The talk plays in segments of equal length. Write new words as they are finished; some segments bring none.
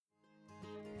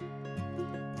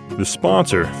The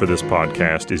sponsor for this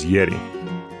podcast is Yeti.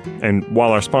 And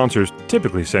while our sponsors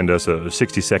typically send us a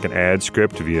 60-second ad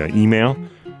script via email,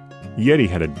 Yeti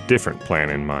had a different plan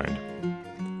in mind.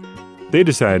 They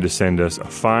decided to send us a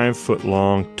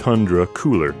 5-foot-long Tundra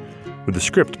cooler with the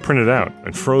script printed out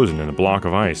and frozen in a block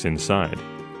of ice inside.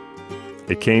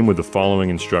 It came with the following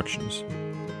instructions.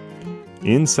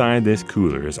 Inside this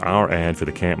cooler is our ad for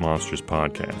the Camp Monsters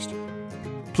podcast.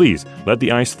 Please let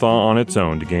the ice thaw on its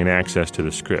own to gain access to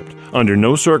the script. Under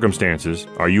no circumstances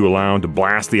are you allowed to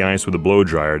blast the ice with a blow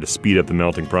dryer to speed up the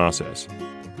melting process.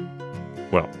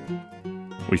 Well,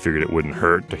 we figured it wouldn't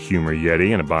hurt to humor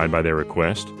Yeti and abide by their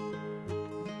request.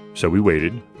 So we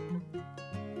waited,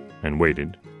 and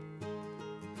waited,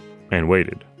 and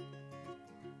waited.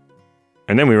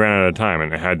 And then we ran out of time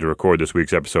and had to record this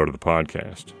week's episode of the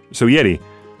podcast. So Yeti,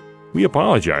 we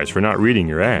apologize for not reading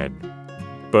your ad,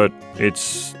 but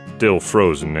it's still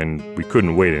frozen and we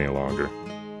couldn't wait any longer.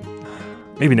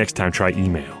 Maybe next time try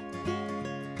email.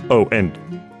 Oh, and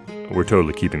we're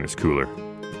totally keeping this cooler.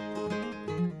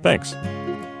 Thanks.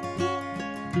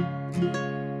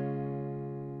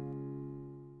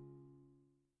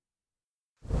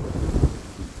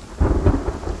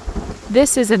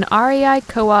 This is an REI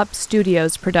Co-op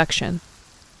Studios production.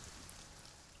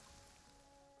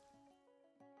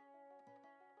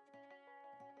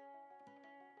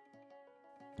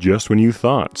 Just when you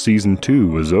thought Season 2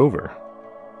 was over,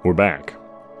 we're back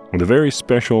with a very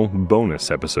special bonus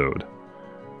episode.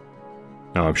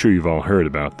 Now, I'm sure you've all heard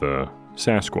about the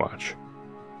Sasquatch.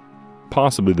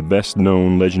 Possibly the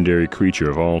best-known legendary creature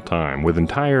of all time, with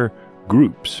entire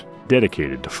groups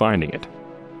dedicated to finding it.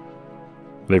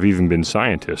 There have even been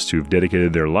scientists who've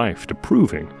dedicated their life to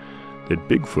proving that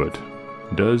Bigfoot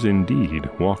does indeed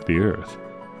walk the earth.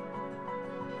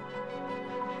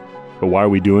 But why are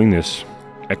we doing this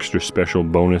extra special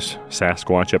bonus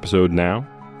Sasquatch episode now?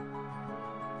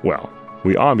 Well,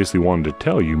 we obviously wanted to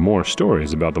tell you more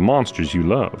stories about the monsters you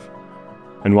love.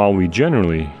 And while we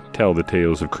generally tell the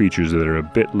tales of creatures that are a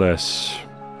bit less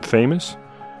famous,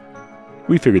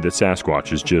 we figured that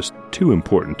Sasquatch is just too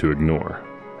important to ignore.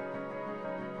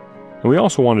 And we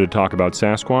also wanted to talk about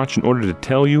Sasquatch in order to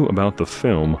tell you about the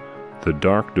film The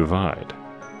Dark Divide,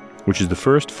 which is the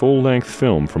first full-length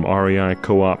film from REI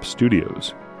Co-op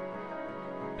Studios.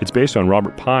 It's based on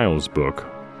Robert Pyle's book,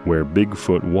 Where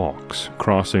Bigfoot Walks,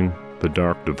 Crossing the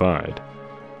Dark Divide.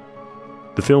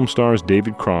 The film stars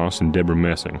David Cross and Deborah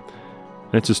Messing,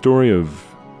 and it's a story of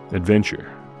adventure,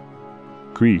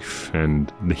 grief,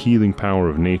 and the healing power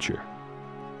of nature,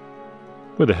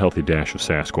 with a healthy dash of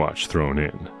Sasquatch thrown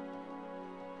in.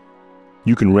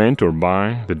 You can rent or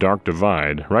buy The Dark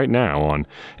Divide right now on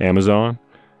Amazon,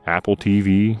 Apple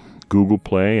TV, Google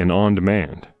Play, and on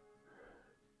demand.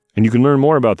 And you can learn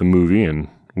more about the movie and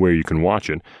where you can watch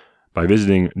it by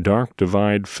visiting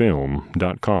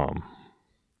darkdividefilm.com.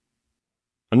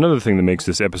 Another thing that makes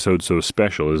this episode so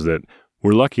special is that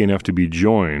we're lucky enough to be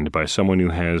joined by someone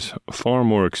who has far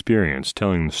more experience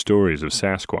telling the stories of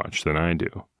Sasquatch than I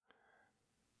do.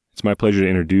 It's my pleasure to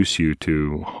introduce you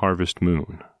to Harvest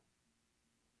Moon.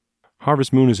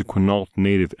 Harvest Moon is a Quinault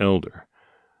native elder,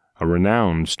 a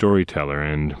renowned storyteller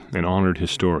and an honored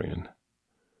historian.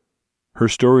 Her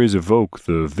stories evoke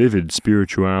the vivid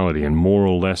spirituality and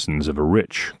moral lessons of a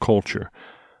rich culture,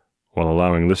 while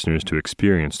allowing listeners to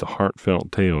experience the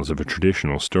heartfelt tales of a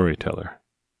traditional storyteller.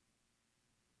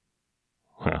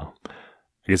 Well, I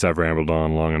guess I've rambled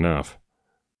on long enough.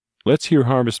 Let's hear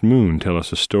Harvest Moon tell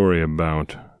us a story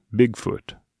about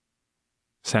Bigfoot,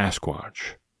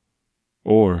 Sasquatch,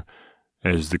 or,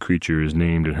 as the creature is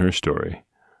named in her story,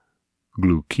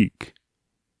 Glukeek.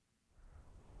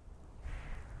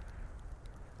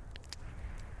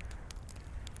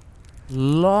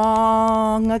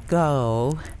 Long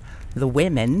ago, the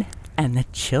women and the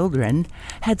children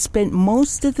had spent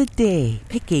most of the day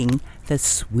picking the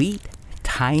sweet,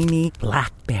 tiny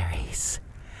blackberries.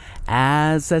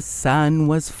 As the sun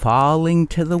was falling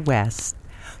to the west,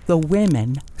 the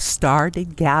women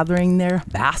started gathering their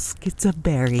baskets of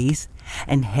berries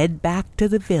and head back to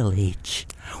the village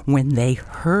when they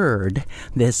heard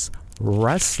this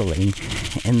rustling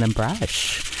in the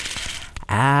brush.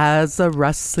 As the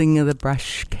rustling of the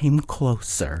brush came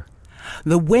closer,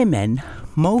 the women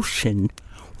motioned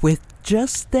with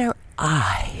just their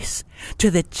eyes to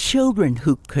the children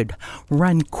who could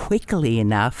run quickly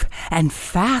enough and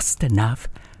fast enough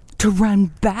to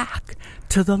run back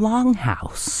to the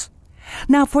longhouse.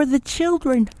 Now, for the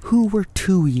children who were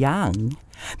too young,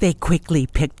 they quickly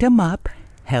picked them up,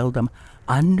 held them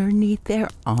underneath their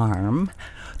arm,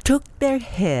 took their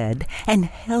head, and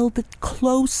held it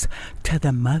close to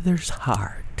the mother's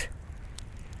heart.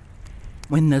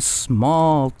 When the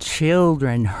small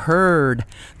children heard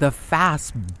the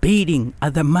fast beating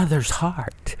of the mother's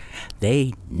heart,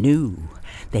 they knew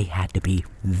they had to be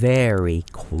very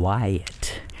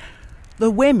quiet.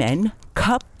 The women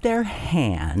cupped their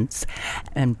hands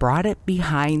and brought it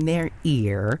behind their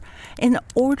ear in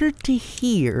order to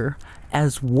hear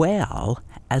as well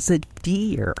as a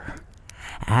deer.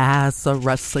 As the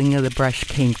rustling of the brush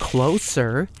came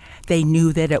closer, they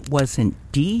knew that it wasn't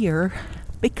deer,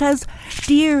 because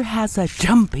deer has a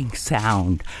jumping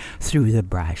sound through the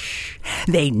brush.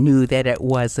 They knew that it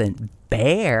wasn't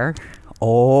bear.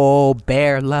 Oh,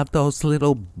 Bear loved those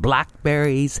little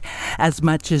blackberries as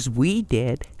much as we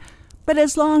did. But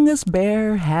as long as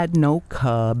Bear had no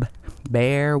cub,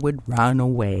 Bear would run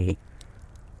away.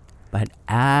 But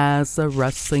as the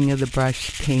rustling of the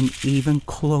brush came even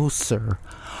closer,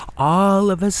 all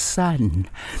of a sudden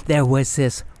there was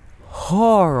this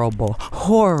horrible,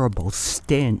 horrible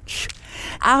stench.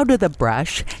 Out of the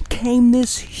brush came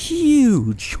this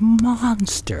huge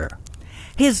monster.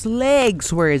 His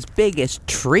legs were as big as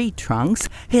tree trunks,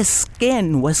 his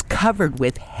skin was covered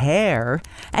with hair,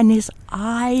 and his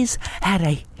eyes had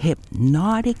a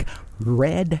hypnotic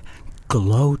red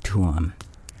glow to them.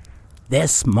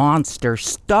 This monster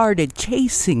started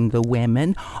chasing the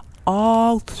women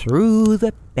all through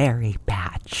the berry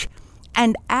patch.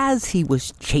 And as he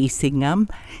was chasing them,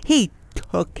 he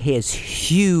took his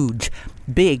huge,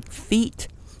 big feet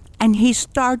and he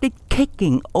started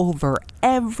kicking over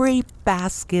every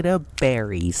basket of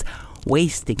berries,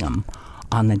 wasting them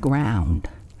on the ground.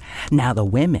 Now the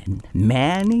women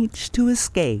managed to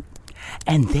escape,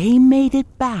 and they made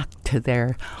it back to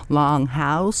their long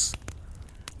house.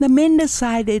 The men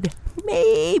decided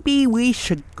maybe we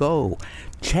should go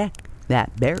check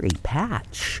that berry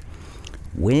patch.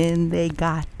 When they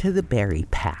got to the berry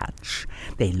patch,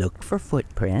 they looked for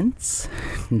footprints.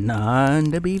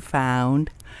 None to be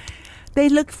found. They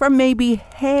looked for maybe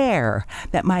hair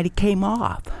that might have came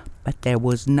off, but there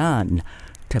was none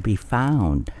to be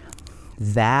found.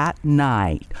 That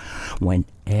night, when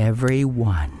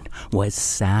everyone was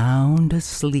sound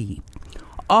asleep,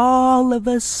 all of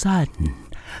a sudden,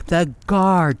 the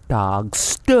guard dogs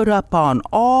stood up on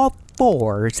all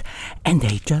fours and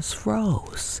they just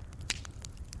froze.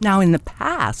 Now, in the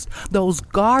past, those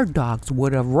guard dogs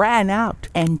would have ran out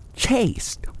and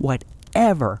chased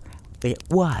whatever it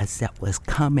was that was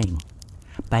coming.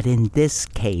 But in this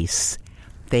case,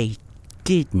 they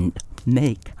didn't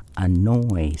make a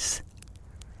noise.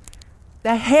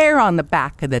 The hair on the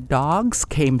back of the dogs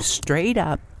came straight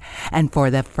up, and for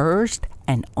the first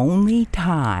and only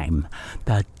time,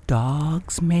 the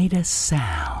dogs made a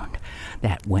sound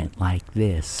that went like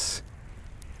this.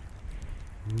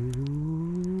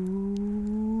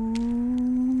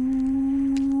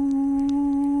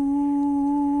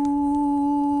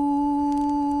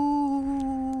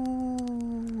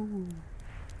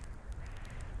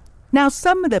 Now,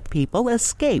 some of the people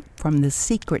escaped from the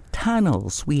secret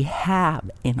tunnels we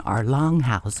have in our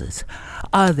longhouses.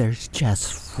 Others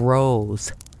just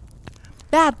froze.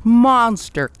 That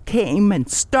monster came and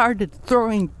started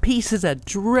throwing pieces of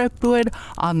driftwood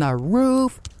on the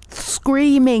roof,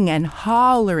 screaming and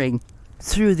hollering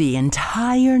through the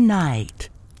entire night.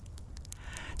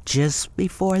 Just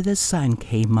before the sun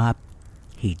came up,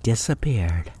 he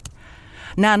disappeared.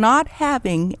 Now, not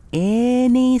having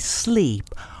any sleep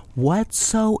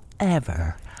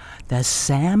whatsoever, the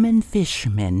salmon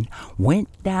fishermen went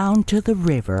down to the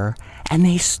river and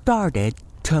they started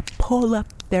to pull up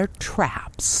their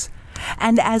traps.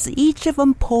 And as each of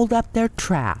them pulled up their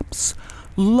traps,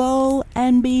 lo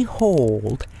and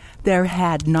behold, there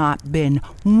had not been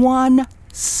one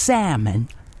salmon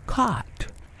caught.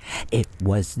 It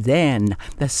was then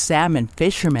the salmon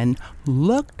fishermen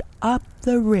looked up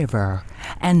the river,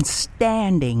 and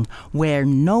standing where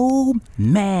no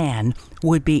man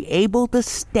would be able to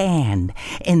stand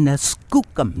in the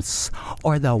skookums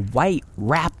or the white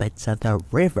rapids of the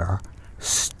river,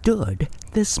 stood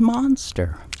this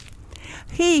monster.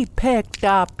 He picked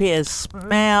up his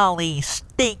smelly,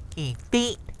 stinky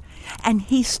feet, and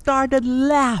he started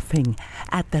laughing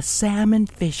at the salmon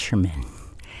fishermen.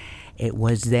 It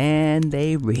was then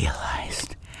they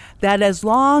realized that as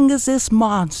long as this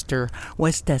monster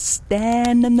was to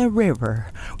stand in the river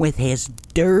with his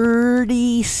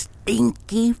dirty,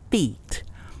 stinky feet,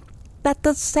 that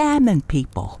the salmon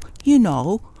people,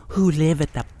 who live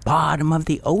at the bottom of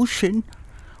the ocean,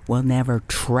 will never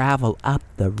travel up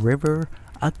the river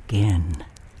again.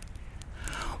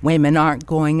 Women aren't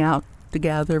going out to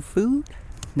gather food.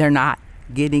 They're not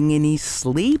getting any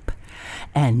sleep.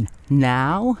 And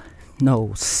now,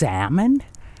 no salmon.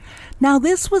 Now,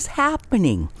 this was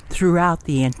happening throughout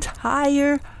the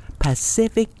entire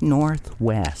Pacific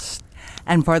Northwest.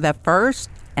 And for the first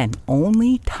and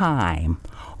only time,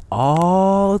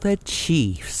 all the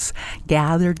chiefs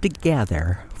gathered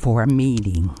together for a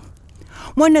meeting.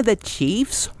 One of the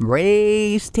chiefs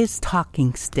raised his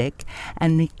talking stick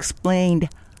and explained,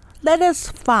 "Let us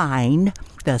find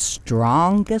the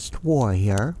strongest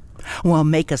warrior. We'll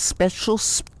make a special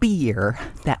spear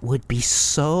that would be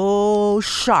so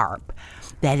sharp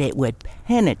that it would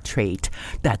penetrate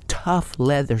the tough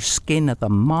leather skin of the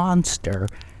monster,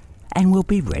 and we'll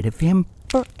be rid of him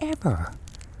forever."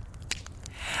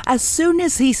 As soon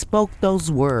as he spoke those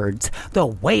words, the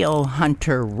whale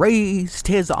hunter raised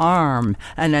his arm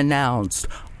and announced,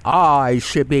 "I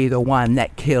should be the one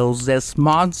that kills this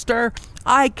monster.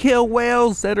 I kill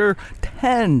whales that are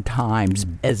 10 times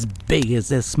as big as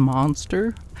this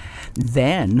monster."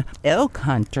 Then Elk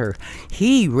Hunter,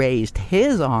 he raised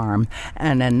his arm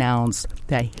and announced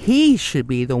that he should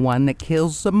be the one that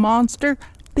kills the monster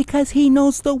because he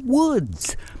knows the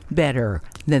woods better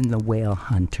than the Whale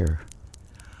Hunter.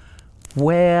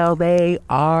 Well, they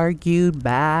argued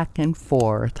back and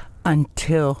forth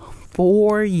until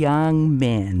 4 young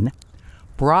men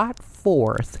brought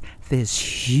forth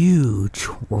this huge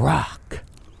rock.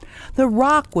 The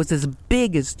rock was as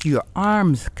big as your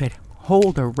arms could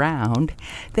hold around.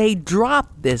 They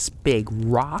dropped this big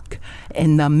rock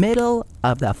in the middle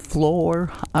of the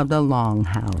floor of the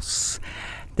longhouse.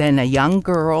 Then a young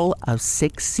girl of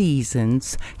 6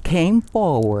 seasons came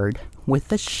forward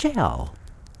with a shell.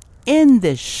 In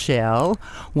this shell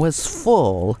was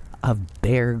full of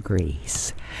bear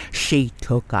grease. She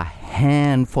took a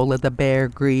handful of the bear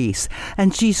grease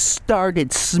and she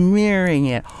started smearing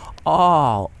it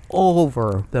all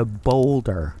over the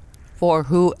boulder. For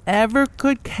whoever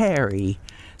could carry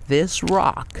this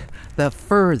rock the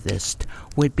furthest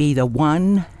would be the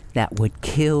one that would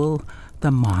kill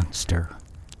the monster.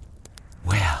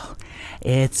 Well,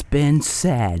 it's been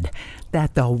said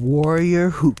that the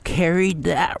warrior who carried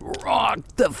that rock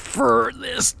the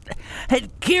furthest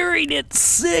had carried it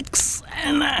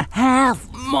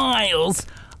 6.5 miles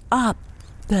up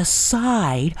the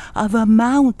side of a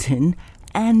mountain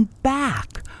and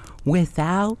back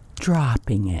without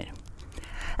dropping it.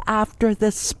 After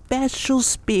the special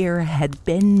spear had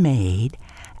been made,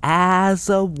 as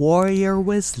the warrior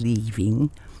was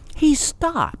leaving, he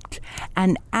stopped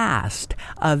and asked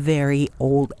a very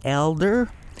old elder.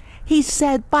 He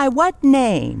said, "By what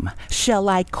name shall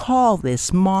I call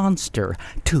this monster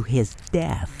to his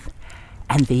death?"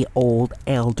 And the old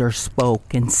elder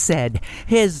spoke and said,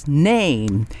 "His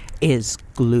name is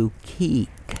Glukeek."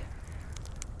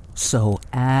 So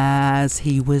as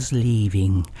he was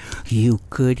leaving, you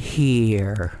could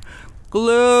hear,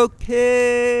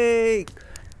 "Glukeek,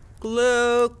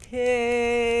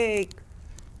 Glukeek,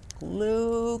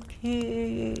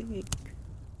 Glukeek."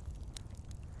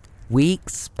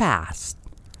 Weeks passed.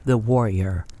 The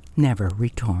warrior never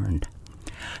returned.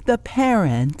 The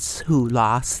parents who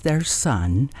lost their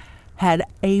son had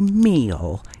a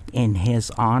meal in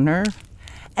his honor,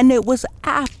 and it was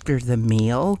after the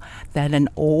meal that an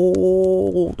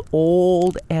old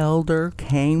elder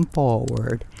came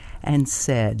forward and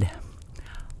said,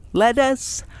 "Let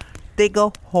us dig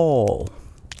a hole.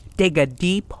 Dig a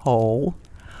deep hole,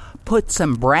 put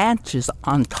some branches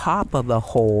on top of the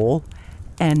hole,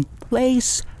 and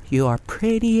place your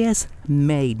prettiest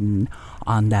maiden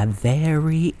on the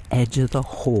very edge of the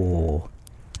hole."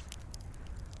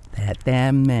 At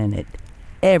that minute,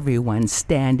 everyone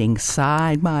standing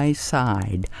side by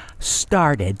side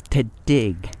started to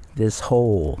dig this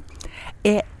hole.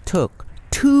 It took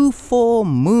 2 full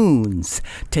moons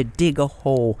to dig a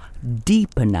hole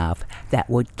deep enough that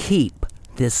would keep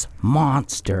this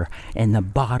monster in the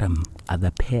bottom of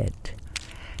the pit.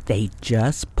 They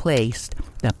just placed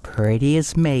the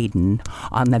prettiest maiden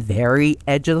on the very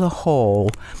edge of the hole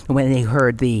when they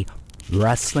heard the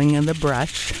rustling of the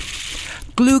brush.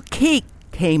 Glukeek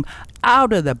came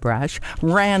out of the brush,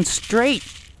 ran straight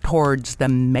towards the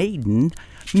maiden,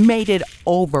 made it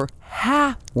over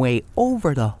halfway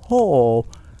over the hole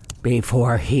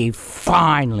before he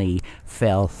finally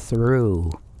fell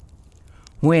through.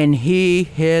 When he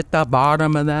hit the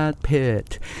bottom of that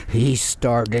pit, he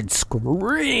started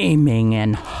screaming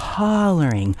and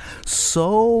hollering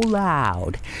so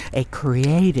loud it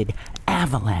created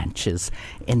avalanches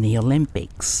in the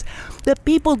Olympics. The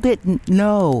people didn't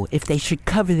know if they should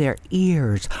cover their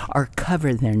ears or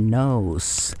cover their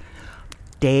nose.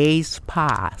 Days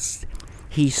passed.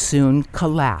 He soon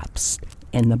collapsed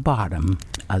in the bottom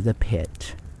of the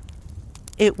pit.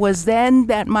 It was then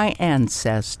that my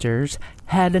ancestors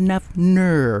had enough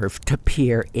nerve to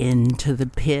peer into the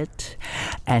pit,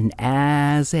 and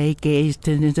as they gazed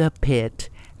into the pit,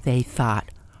 they thought,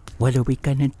 what are we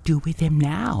going to do with him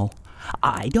now?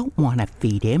 I don't want to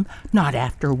feed him, not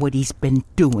after what he's been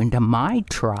doing to my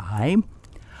tribe.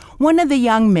 One of the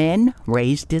young men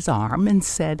raised his arm and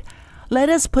said, let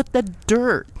us put the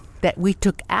dirt that we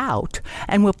took out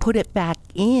and we'll put it back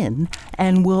in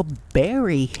and we'll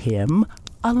bury him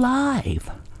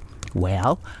alive.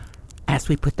 Well, as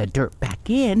we put the dirt back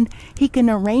in, he can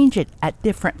arrange it at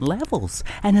different levels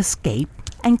and escape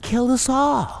and kill us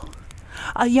all.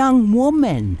 A young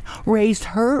woman raised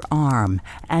her arm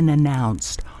and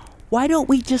announced, why don't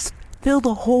we just fill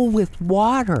the hole with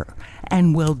water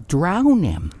and we'll drown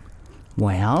him?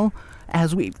 Well,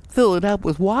 as we fill it up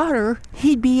with water,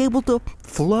 he'd be able to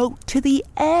float to the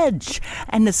edge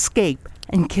and escape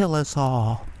and kill us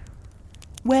all.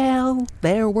 Well,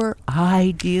 there were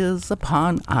ideas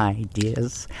upon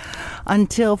ideas,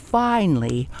 until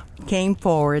finally came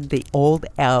forward the old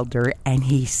elder and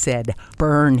he said,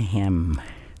 burn him.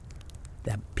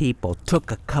 The people took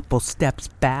a couple steps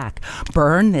back.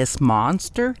 Burn this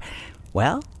monster?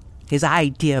 Well, his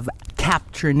idea of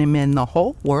capturing him in the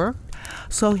hole worked,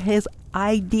 so his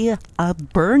idea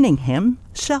of burning him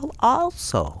shall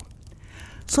also.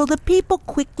 So the people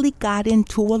quickly got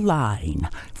into a line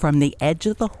from the edge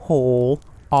of the hole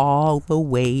all the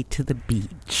way to the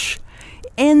beach.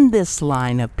 In this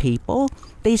line of people,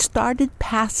 they started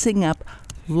passing up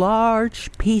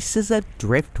large pieces of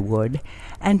driftwood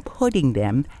and putting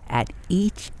them at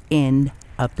each end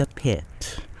of the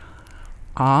pit.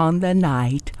 On the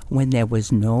night when there was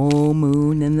no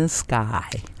moon in the sky,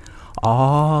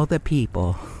 all the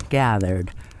people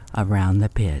gathered around the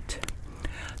pit.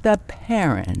 The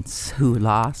parents who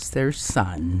lost their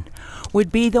son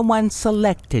would be the ones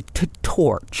selected to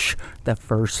torch the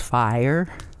first fire.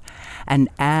 And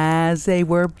as they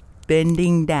were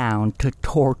bending down to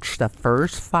torch the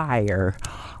first fire,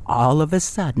 all of a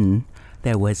sudden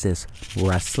there was this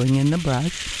rustling in the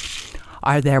brush.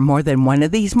 Are there more than one of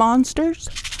these monsters?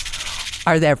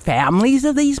 Are there families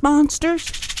of these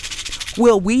monsters?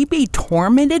 Will we be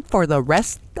tormented for the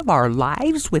rest of our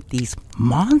lives with these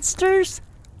monsters?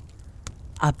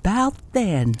 About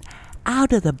then,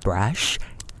 out of the brush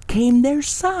came their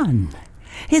son.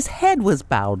 His head was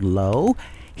bowed low.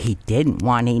 He didn't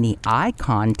want any eye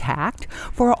contact,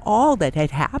 for all that had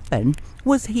happened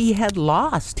was he had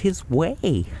lost his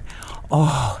way.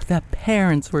 Oh, the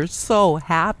parents were so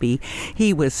happy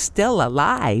he was still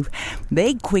alive.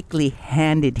 They quickly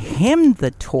handed him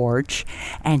the torch,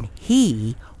 and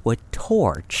he would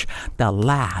torch the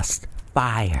last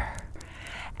fire.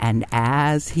 And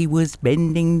as he was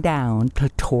bending down to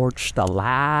torch the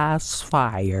last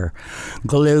fire,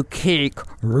 Glukeek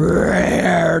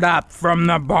reared up from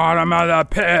the bottom of the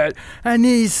pit, and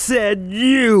he said,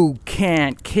 you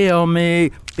can't kill me,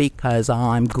 because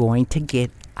I'm going to get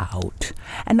out,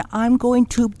 and I'm going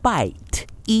to bite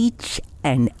each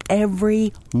and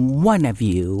every one of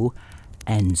you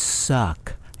and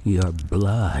suck your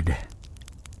blood.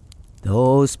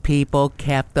 Those people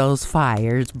kept those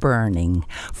fires burning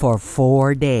for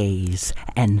 4 days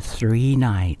and 3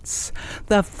 nights.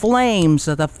 The flames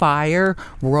of the fire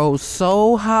rose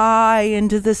so high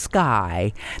into the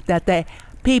sky that the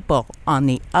people on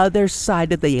the other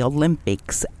side of the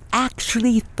Olympics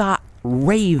actually thought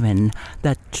Raven,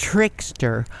 the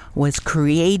trickster, was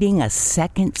creating a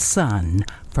second sun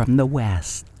from the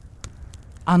west.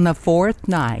 On the 4th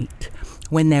night,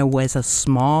 when there was a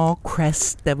small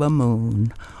crest of a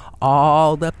moon,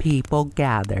 all the people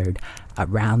gathered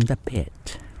around the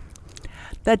pit.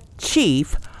 The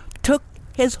chief took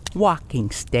his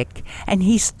walking stick and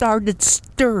he started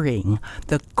stirring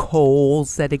the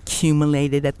coals that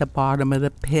accumulated at the bottom of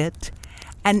the pit.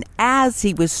 And as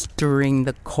he was stirring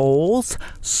the coals,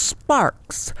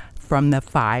 sparks from the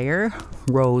fire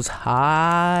rose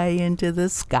high into the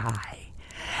sky.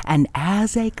 And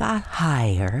as they got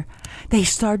higher, they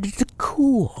started to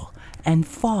cool and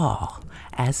fall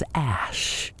as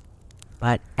ash.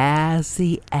 But as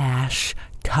the ash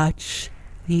touched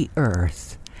the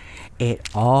earth, it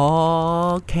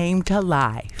all came to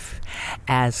life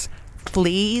as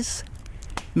fleas,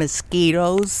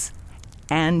 mosquitoes,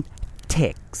 and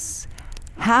ticks.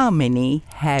 How many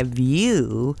have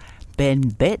you been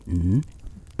bitten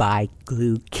by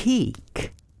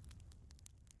Glukeek?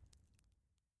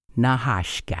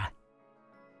 Nahashka.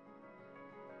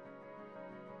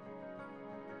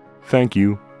 Thank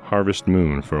you, Harvest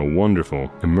Moon, for a wonderful,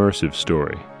 immersive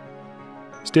story.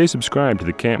 Stay subscribed to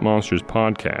the Camp Monsters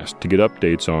podcast to get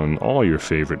updates on all your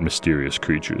favorite mysterious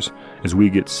creatures as we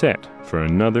get set for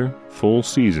another full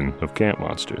season of Camp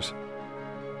Monsters.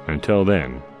 Until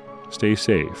then, stay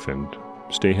safe and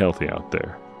stay healthy out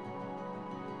there.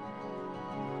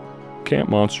 Camp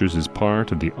Monsters is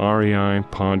part of the REI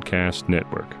Podcast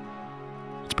Network.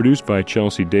 It's produced by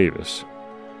Chelsea Davis.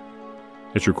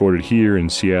 It's recorded here in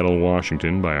Seattle,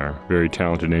 Washington by our very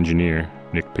talented engineer,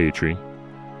 Nick Patry.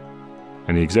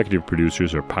 And the executive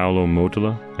producers are Paolo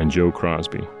Motola and Joe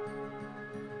Crosby.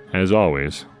 As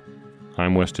always,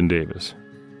 I'm Weston Davis,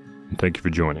 and thank you for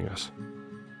joining us.